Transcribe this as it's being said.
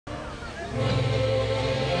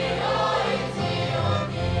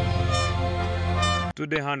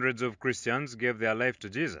Today, hundreds of Christians gave their life to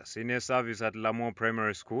Jesus in a service at Lamour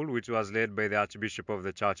Primary School, which was led by the Archbishop of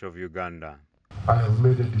the Church of Uganda. I have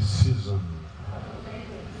made a decision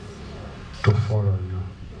to follow you,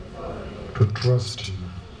 to trust you,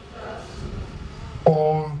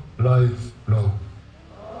 all life long.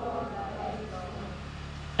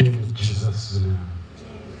 In Jesus' name.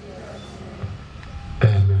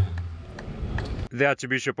 Amen. The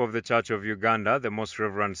Archbishop of the Church of Uganda, the Most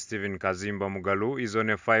Reverend Stephen Kaziimba Mugalu, is on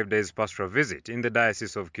a 5-day pastoral visit in the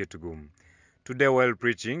Diocese of Kitgum. Today, while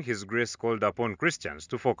preaching, His Grace called upon Christians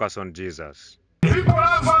to focus on Jesus. People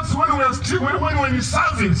love us when we're in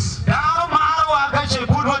service. Go and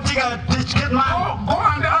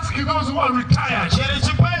ask those who are retired.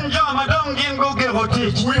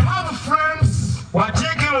 We have friends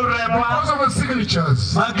because of the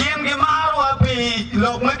signatures.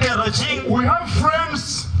 We have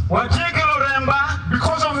friends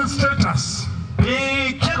because of the status.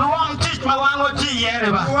 We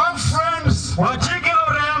have friends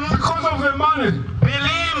because of the money.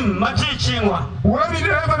 When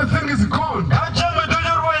everything is gone, we don't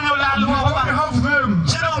have them.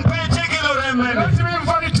 Let me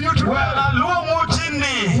invite you to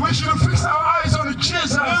we should fix our eyes on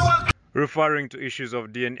Jesus. Referring to issues of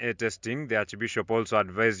DNA testing, the Archbishop also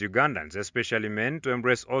advised Ugandans, especially men, to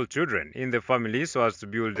embrace all children in the family so as to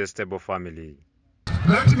build a stable family.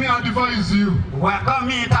 Let me advise you.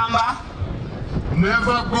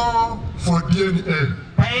 Never go for DNA.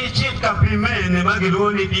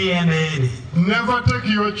 Never take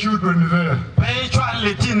your children there.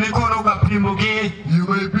 You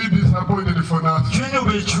may be disappointed for nothing.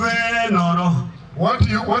 What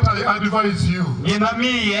I advise you,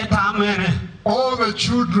 all the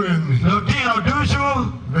children,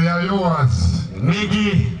 they are yours.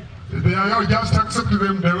 They are yours, just accept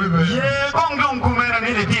them the way they are.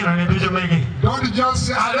 Don't just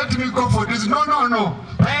say, let me go for this. No.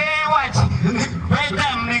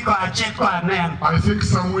 I think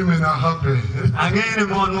some women are happy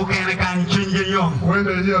when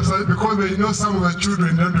they hear something, because they know some of the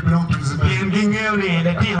children don't belong to this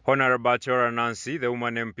man. Honorable Chora Nancy, the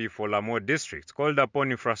woman MP for Lamour District, called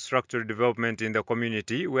upon infrastructure development in the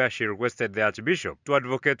community, where she requested the Archbishop to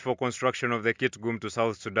advocate for construction of the Kitgum to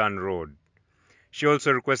South Sudan Road. She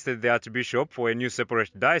also requested the Archbishop for a new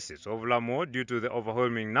separate diocese of Lamour due to the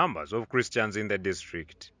overwhelming numbers of Christians in the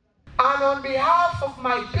district. And on behalf of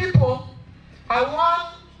my people, I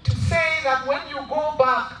want to say that when you go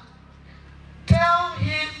back, tell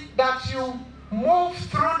him that you move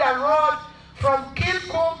through the road from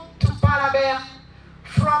Kitgum to Parabea,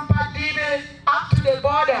 from Padibe up to the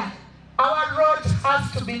border. Our road has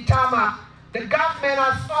to be tarmac. The government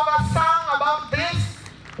has oversung about this.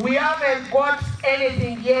 We haven't got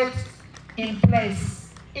anything yet in place.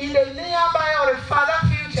 In the nearby or further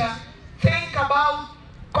future, think about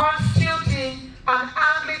constituting an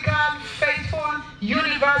Anglican faithful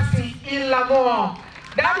university in Lamour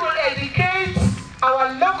that will educate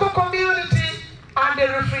our local community and the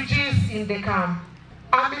refugees in the camp.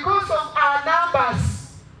 And because of our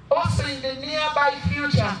numbers, also in the nearby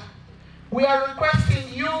future, we are requesting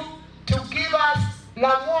you to give us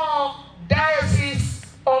Lamour Diocese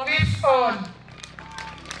of its own.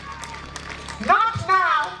 Not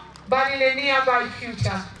now, but in the nearby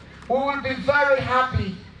future. We will be very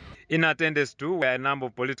happy. In attendance too were a number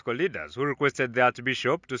of political leaders who requested the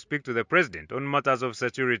Archbishop to speak to the President on matters of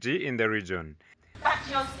security in the region. But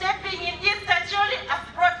your stepping in this surgery has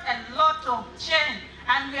brought a lot of change,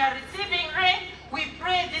 and we are receiving rain. We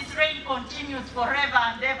pray this rain continues forever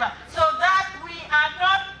and ever, so that we are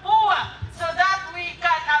not poor, so that we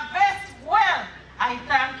can harvest well. I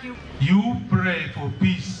thank you. You pray for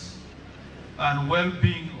peace and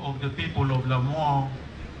well-being of the people of Lamour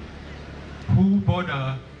who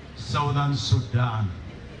border Southern Sudan.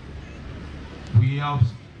 We have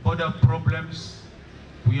border problems,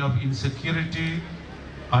 we have insecurity.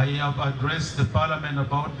 I have addressed the Parliament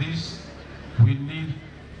about this. We need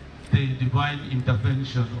the divine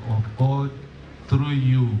intervention of God through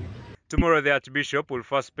you. Tomorrow the Archbishop will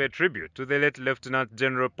first pay tribute to the late Lieutenant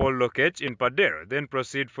General Paul Lokech in Padero, then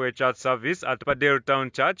proceed for a church service at Padero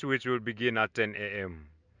Town Church, which will begin at 10 a.m.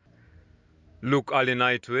 Luke Ali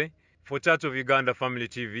Naitwe, for Church of Uganda Family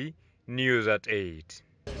TV, News at 8.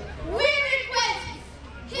 We request,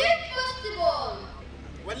 keep possible.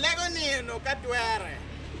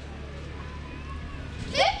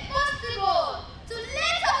 Keep possible to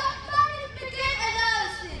let our families begin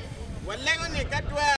analysis.